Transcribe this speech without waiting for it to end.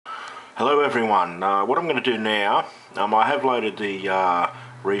Hello everyone, what I'm going to do now, I have loaded the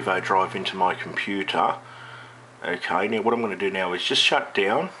Revo drive into my computer. Okay, now what I'm going to do now is just shut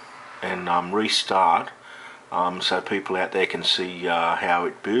down and restart so people out there can see how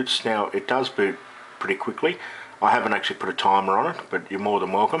it boots. Now it does boot pretty quickly. I haven't actually put a timer on it, but you're more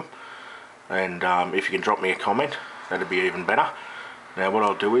than welcome. And if you can drop me a comment, that'd be even better. Now what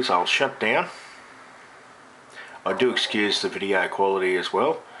I'll do is I'll shut down. I do excuse the video quality as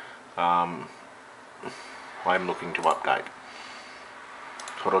well. I'm looking to update.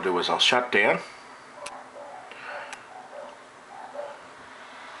 So what I'll do is I'll shut down.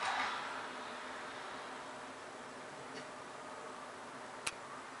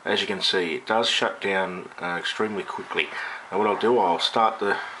 As you can see, it does shut down extremely quickly. Now what I'll do, I'll start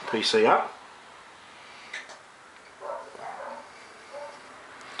the PC up.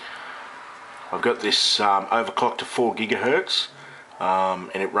 I've got this overclocked to 4 GHz.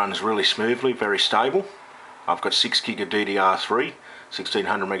 And it runs really smoothly, very stable. I've got 6 gig of DDR3,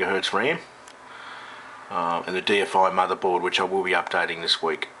 1600 MHz RAM, and the DFI motherboard, which I will be updating this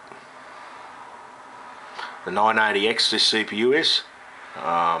week. The 980X this CPU is,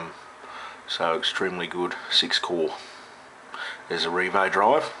 so extremely good, 6 core. There's a Revo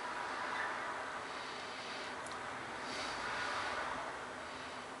drive.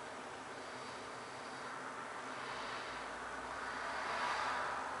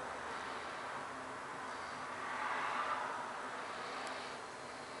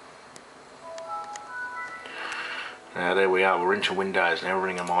 Now there we are, we're into Windows now.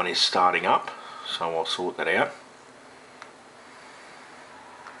 Everything of mine is starting up, so I'll sort that out.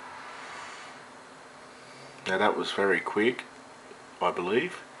 Now that was very quick, I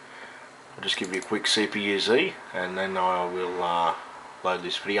believe. I'll just give you a quick CPU Z and then I will load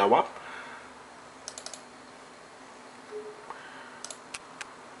this video up.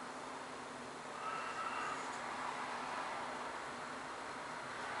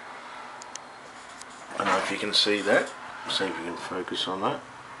 I don't know if you can see that. See if you can focus on that.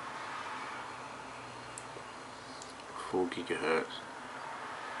 4 GHz.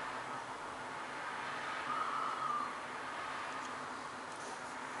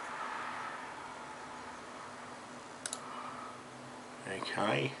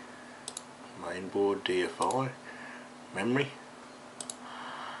 Okay. Mainboard, DFI, memory.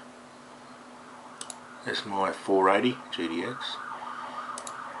 There's my 480 GDX.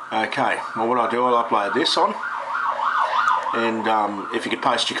 Okay, well what I'll do, I'll upload this on, and if you could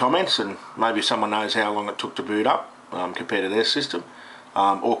post your comments, and maybe someone knows how long it took to boot up compared to their system,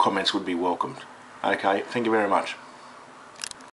 all comments would be welcomed. Okay, thank you very much.